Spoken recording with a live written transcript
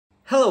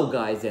Hello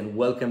guys, and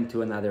welcome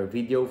to another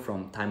video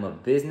from Time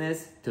of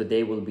Business.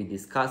 Today we'll be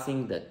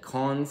discussing the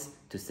cons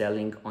to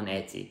selling on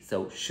Etsy.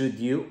 So should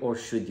you or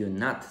should you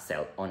not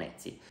sell on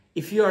Etsy?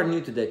 If you are new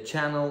to the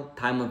channel,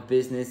 Time of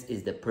Business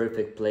is the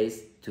perfect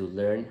place to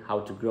learn how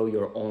to grow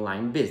your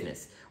online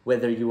business.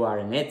 Whether you are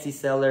an Etsy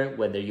seller,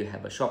 whether you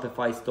have a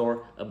Shopify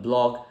store, a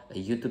blog, a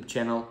YouTube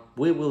channel,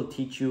 we will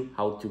teach you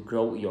how to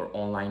grow your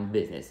online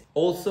business.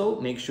 Also,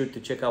 make sure to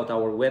check out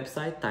our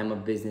website,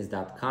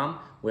 timeofbusiness.com,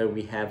 where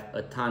we have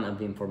a ton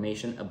of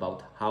information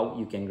about how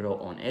you can grow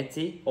on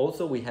Etsy.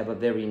 Also, we have a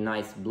very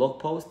nice blog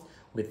post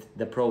with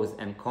the pros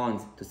and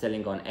cons to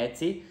selling on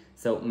Etsy.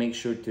 So make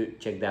sure to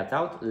check that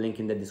out, link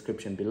in the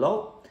description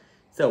below.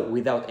 So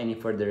without any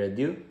further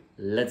ado,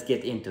 let's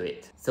get into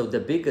it. So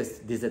the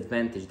biggest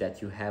disadvantage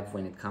that you have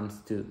when it comes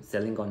to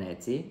selling on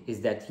Etsy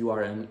is that you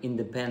are an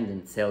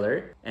independent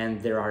seller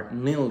and there are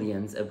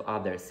millions of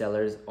other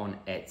sellers on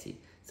Etsy.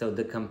 So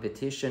the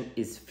competition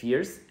is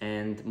fierce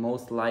and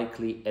most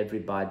likely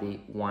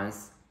everybody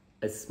wants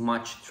as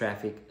much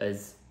traffic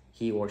as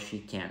he or she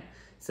can.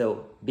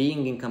 So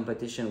being in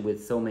competition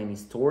with so many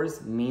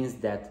stores means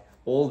that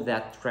all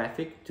that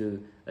traffic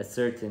to a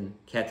certain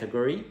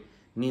category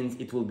means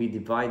it will be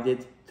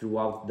divided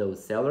throughout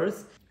those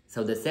sellers.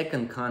 So the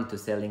second con to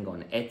selling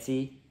on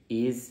Etsy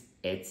is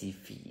Etsy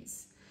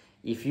fees.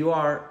 If you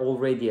are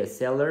already a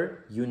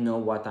seller, you know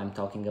what I'm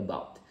talking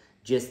about.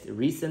 Just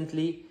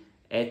recently,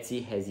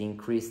 Etsy has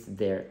increased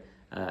their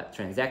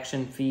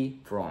transaction fee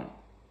from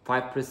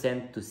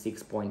 5% to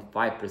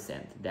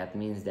 6.5%. That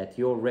means that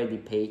you already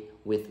pay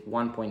with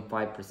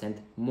 1.5%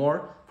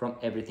 more from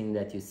everything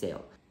that you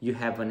sell. You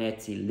have an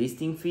Etsy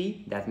listing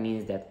fee. That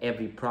means that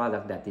every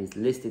product that is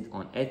listed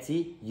on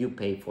Etsy, you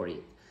pay for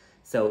it.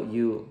 So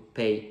you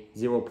pay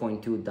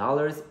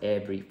 $0.2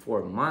 every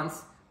 4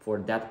 months for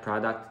that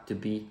product to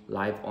be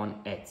live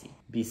on Etsy.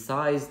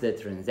 Besides the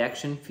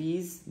transaction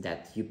fees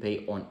that you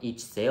pay on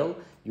each sale,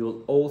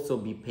 you'll also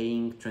be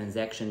paying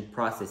transaction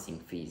processing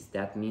fees.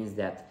 That means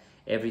that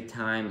every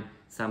time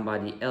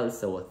somebody else,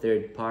 so a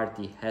third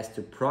party, has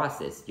to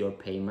process your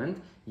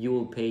payment, you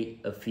will pay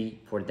a fee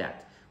for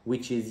that,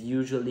 which is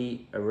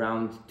usually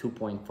around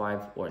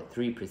 2.5 or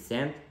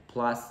 3%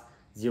 plus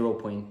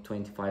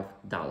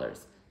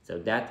 $0.25. So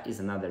that is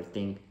another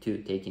thing to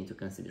take into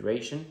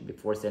consideration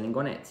before selling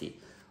on Etsy.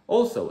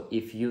 Also,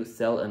 if you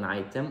sell an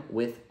item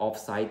with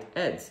offsite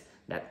ads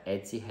that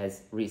Etsy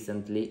has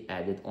recently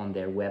added on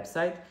their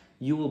website,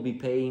 you will be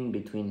paying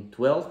between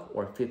 12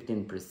 or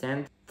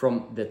 15%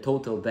 from the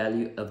total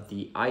value of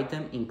the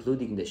item,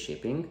 including the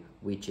shipping,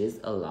 which is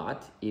a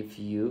lot if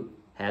you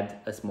had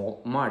a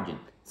small margin.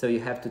 So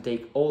you have to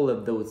take all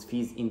of those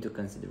fees into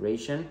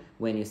consideration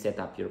when you set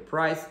up your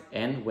price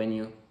and when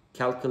you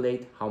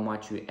calculate how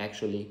much you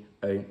actually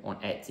earn on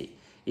Etsy.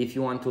 If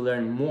you want to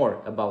learn more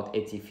about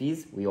Etsy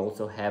fees, we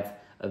also have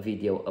a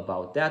video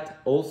about that.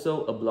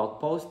 Also a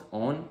blog post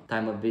on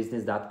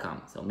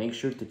timeofbusiness.com. So make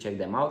sure to check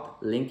them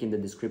out, link in the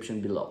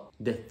description below.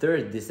 The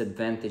third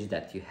disadvantage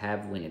that you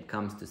have when it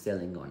comes to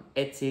selling on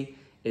Etsy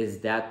is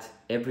that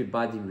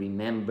everybody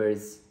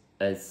remembers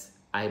as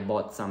I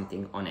bought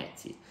something on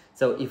Etsy.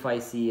 So if I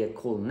see a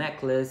cool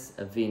necklace,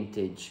 a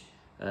vintage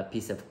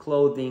piece of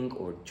clothing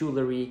or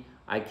jewelry,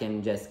 I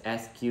can just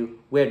ask you,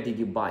 where did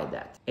you buy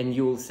that? And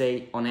you will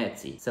say on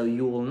Etsy. So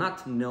you will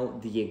not know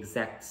the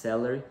exact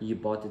seller you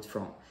bought it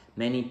from.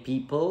 Many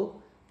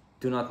people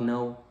do not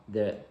know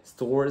the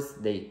stores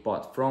they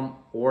bought from,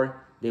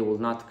 or they will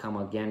not come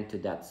again to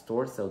that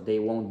store. So they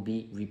won't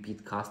be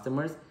repeat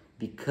customers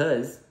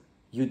because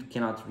you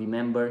cannot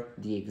remember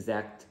the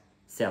exact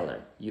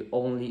seller. You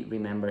only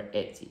remember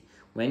Etsy.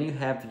 When you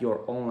have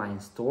your online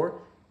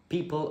store,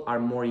 people are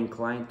more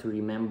inclined to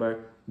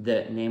remember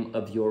the name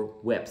of your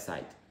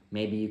website.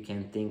 Maybe you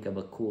can think of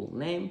a cool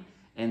name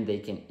and they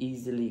can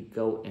easily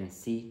go and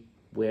see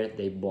where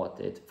they bought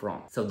it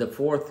from. So the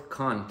fourth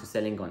con to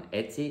selling on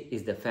Etsy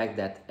is the fact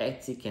that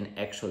Etsy can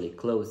actually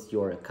close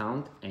your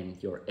account and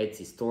your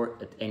Etsy store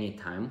at any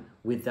time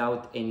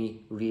without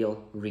any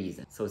real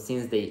reason. So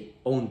since they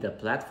own the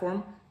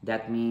platform,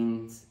 that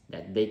means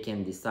that they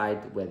can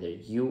decide whether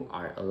you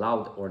are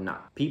allowed or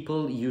not.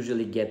 People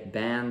usually get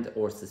banned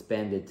or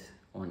suspended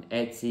on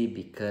Etsy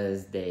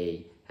because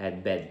they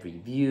had bad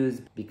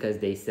reviews, because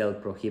they sell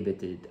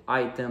prohibited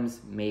items,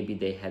 maybe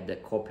they had a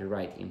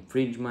copyright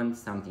infringement,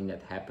 something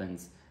that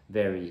happens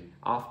very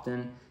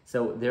often.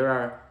 So there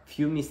are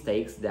few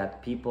mistakes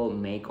that people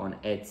make on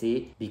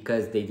Etsy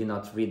because they did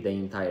not read the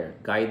entire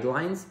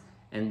guidelines,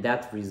 and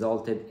that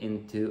resulted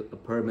into a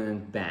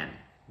permanent ban.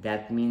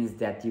 That means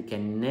that you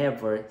can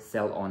never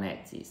sell on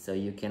Etsy. So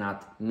you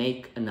cannot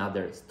make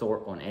another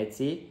store on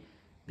Etsy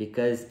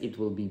because it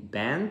will be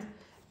banned.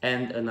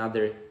 And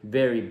another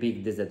very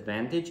big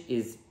disadvantage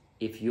is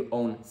if you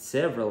own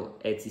several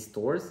Etsy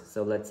stores.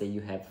 So let's say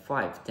you have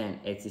 5, 10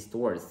 Etsy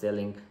stores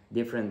selling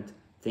different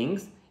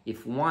things.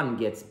 If one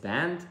gets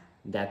banned,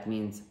 that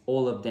means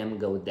all of them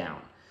go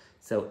down.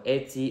 So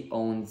Etsy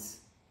owns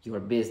your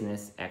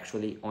business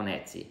actually on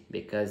Etsy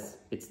because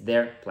it's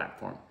their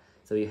platform.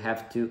 So you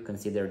have to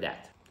consider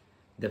that.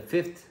 The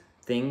fifth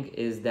thing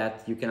is that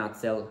you cannot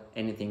sell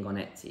anything on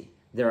Etsy.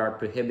 There are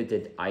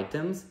prohibited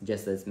items,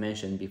 just as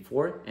mentioned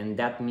before, and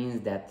that means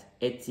that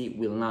Etsy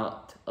will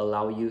not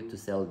allow you to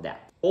sell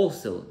that.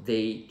 Also,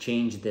 they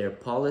change their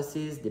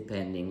policies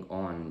depending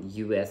on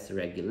US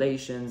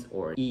regulations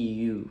or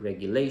EU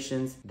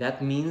regulations. That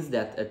means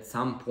that at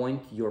some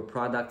point your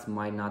products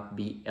might not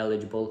be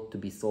eligible to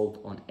be sold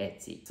on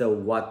Etsy. So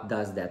what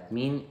does that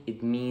mean? It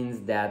means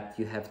that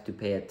you have to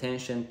pay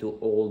attention to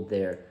all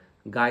their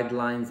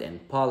guidelines and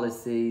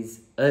policies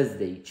as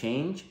they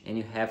change, and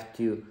you have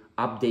to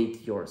update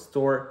your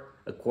store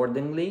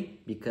accordingly,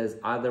 because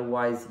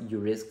otherwise you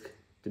risk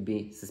to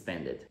be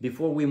suspended.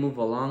 Before we move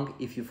along,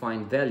 if you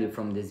find value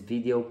from this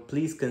video,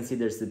 please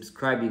consider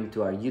subscribing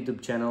to our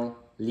YouTube channel,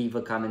 leave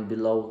a comment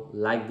below,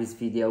 like this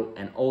video,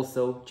 and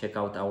also check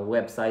out our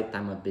website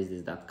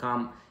timeofbusiness.com,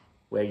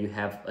 where you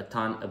have a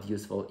ton of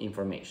useful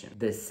information.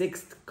 The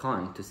sixth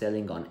con to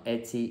selling on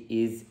Etsy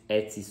is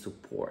Etsy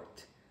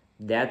support.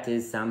 That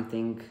is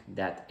something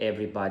that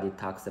everybody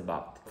talks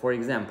about. For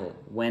example,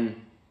 when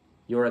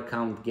your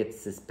account gets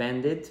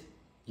suspended,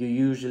 you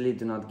usually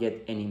do not get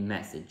any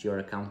message. Your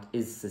account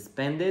is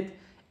suspended,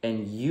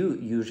 and you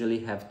usually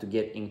have to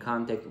get in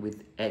contact with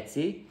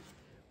Etsy,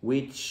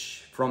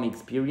 which from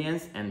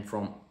experience and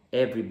from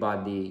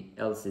everybody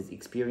else's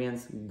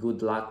experience,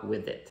 good luck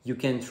with it. You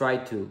can try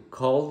to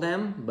call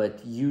them,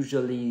 but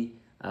usually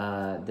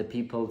the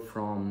people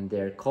from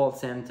their call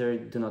center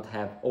do not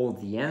have all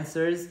the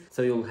answers,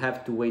 so you'll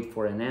have to wait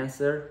for an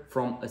answer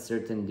from a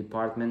certain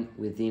department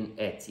within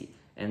Etsy,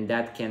 and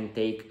that can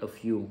take a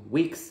few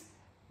weeks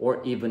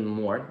or even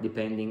more,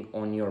 depending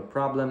on your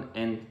problem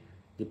and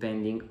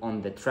depending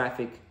on the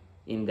traffic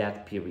in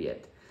that period.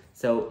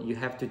 So you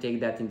have to take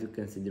that into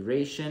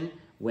consideration.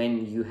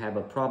 When you have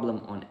a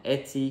problem on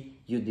Etsy,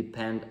 you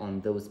depend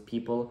on those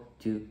people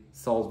to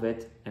solve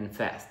it and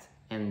fast.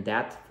 And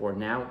that, for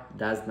now,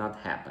 does not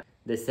happen.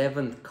 The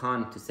seventh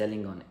con to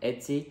selling on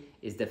Etsy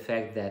is the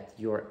fact that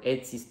your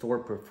Etsy store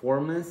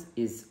performance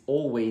is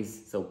always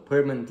so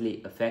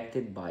permanently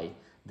affected by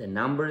the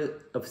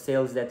number of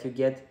sales that you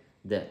get,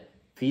 the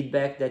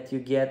feedback that you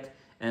get,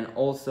 and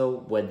also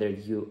whether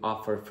you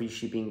offer free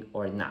shipping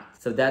or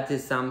not. So that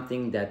is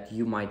something that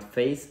you might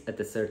face at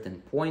a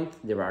certain point.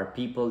 There are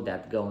people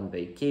that go on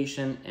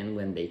vacation, and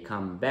when they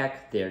come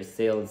back, their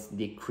sales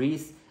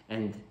decrease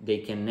and they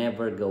can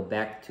never go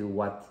back to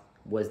what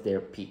was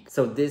their peak.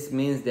 So this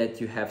means that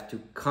you have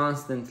to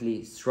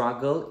constantly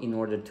struggle in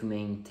order to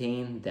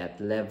maintain that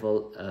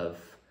level of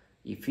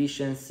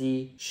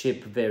efficiency,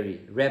 ship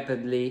very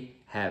rapidly,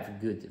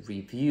 have good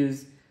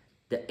reviews.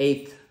 The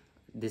eighth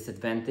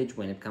disadvantage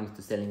when it comes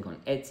to selling on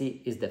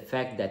Etsy is the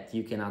fact that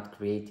you cannot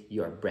create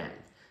your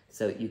brand.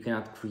 So you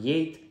cannot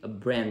create a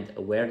brand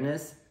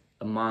awareness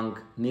among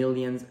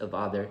millions of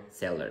other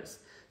sellers.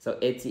 So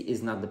Etsy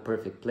is not the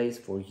perfect place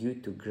for you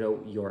to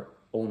grow your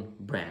own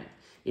brand.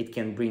 It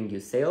can bring you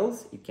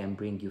sales, it can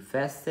bring you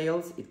fast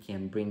sales, it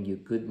can bring you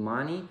good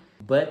money,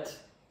 but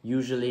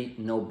usually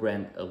no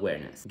brand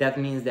awareness. That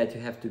means that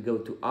you have to go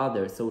to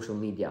other social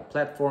media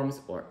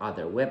platforms or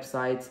other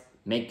websites,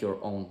 make your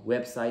own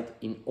website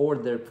in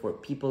order for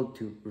people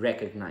to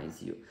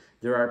recognize you.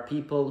 There are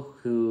people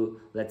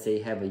who, let's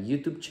say, have a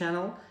YouTube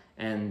channel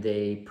and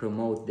they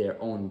promote their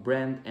own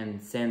brand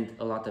and send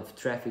a lot of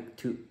traffic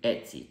to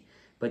Etsy.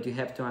 But you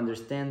have to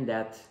understand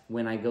that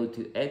when I go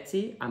to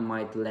Etsy, I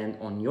might land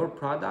on your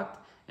product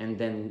and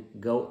then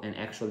go and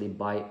actually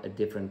buy a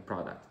different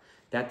product.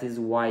 That is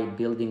why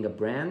building a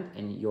brand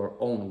and your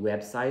own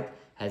website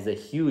has a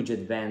huge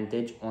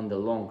advantage on the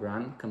long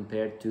run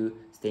compared to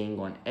staying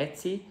on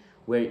Etsy,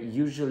 where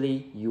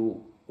usually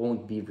you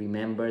won't be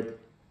remembered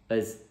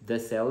as the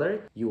seller.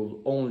 You will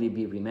only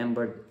be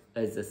remembered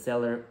as a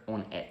seller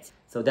on Etsy.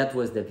 So that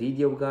was the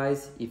video,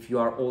 guys. If you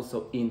are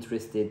also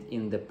interested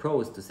in the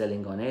pros to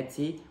selling on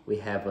Etsy, we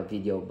have a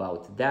video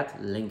about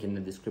that, link in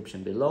the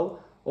description below.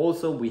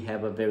 Also, we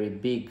have a very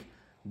big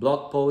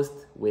blog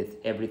post with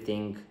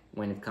everything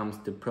when it comes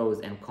to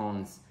pros and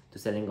cons to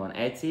selling on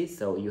Etsy,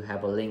 so you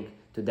have a link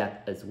to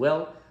that as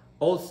well.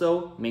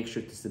 Also, make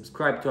sure to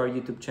subscribe to our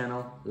YouTube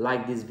channel,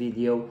 like this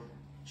video,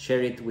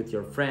 share it with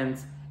your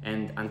friends,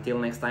 and until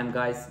next time,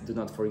 guys, do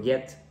not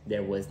forget,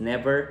 there was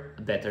never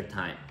a better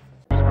time.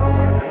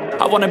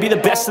 I wanna be the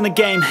best in the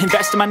game,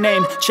 invest in my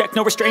name, check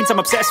no restraints, I'm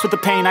obsessed with the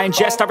pain. I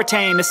ingest, I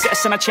retain,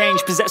 assess and I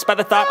change, possessed by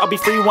the thought I'll be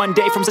free one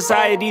day from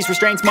society's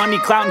restraints. Money,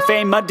 clout and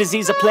fame, mud,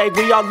 disease, a plague.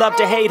 We all love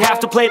to hate, have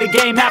to play the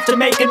game, have to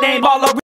make a name. All our